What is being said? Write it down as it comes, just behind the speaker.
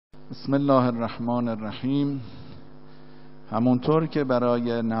بسم الله الرحمن الرحیم. همونطور که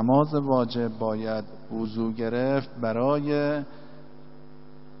برای نماز واجب باید وضو گرفت، برای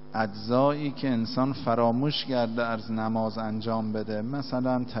اجزایی که انسان فراموش کرده از نماز انجام بده،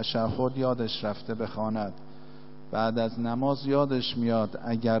 مثلا تشهد یادش رفته بخواند، بعد از نماز یادش میاد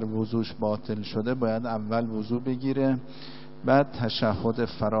اگر وضوش باطل شده باید اول وضو بگیره، بعد تشهد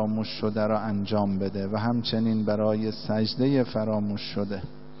فراموش شده را انجام بده. و همچنین برای سجده فراموش شده.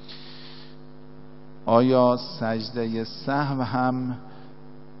 آیا سجده سهو هم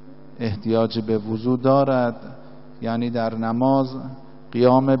احتیاج به وضو دارد؟ یعنی در نماز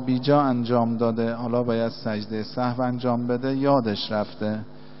قیام بیجا انجام داده، حالا باید سجده سهو انجام بده، یادش رفته،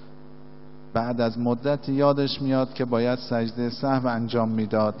 بعد از مدت یادش میاد که باید سجده سهو انجام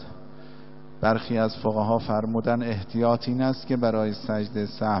میداد. برخی از فقها فرمودن احتیاط این است که برای سجده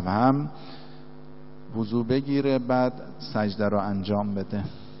سهو هم وضو بگیره بعد سجده را انجام بده.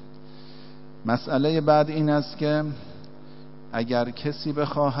 مسئله بعد این است که اگر کسی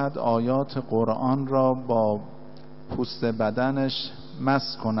بخواهد آیات قرآن را با پوست بدنش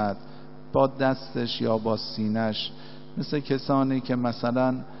مس کند، با دستش یا با سینش، مثل کسانی که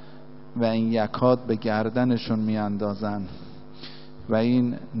مثلا و این یکات به گردنشون میاندازن و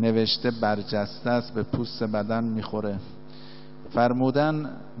این نوشته برجسته است به پوست بدن میخوره، فرمودن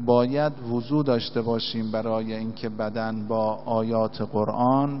باید وضو داشته باشیم برای اینکه بدن با آیات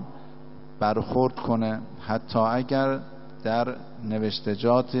قرآن برخورد کنه، حتی اگر در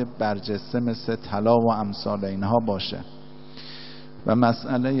نوشتجات برجسته مثل طلا و امثال اینها باشه. و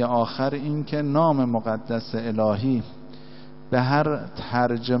مسئله آخر این که نام مقدس الهی به هر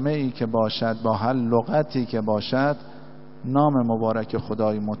ترجمه ای که باشد، با هر لغتی که باشد، نام مبارک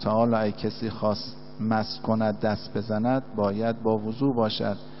خدای متعال ای کسی خواست مس کند دست بزند باید با وضو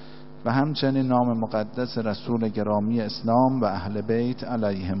باشد. و همچنین نام مقدس رسول گرامی اسلام و اهل بیت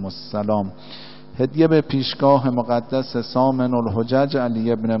علیهم السلام. هدیه به پیشگاه مقدس سامن الحجج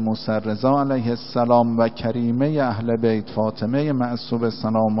علی ابن موسی رضا علیه السلام و کریمه اهل بیت فاطمه معصوبه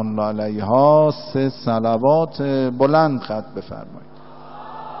سلام الله علیها 3 صلوات بلند ختم بفرمایید.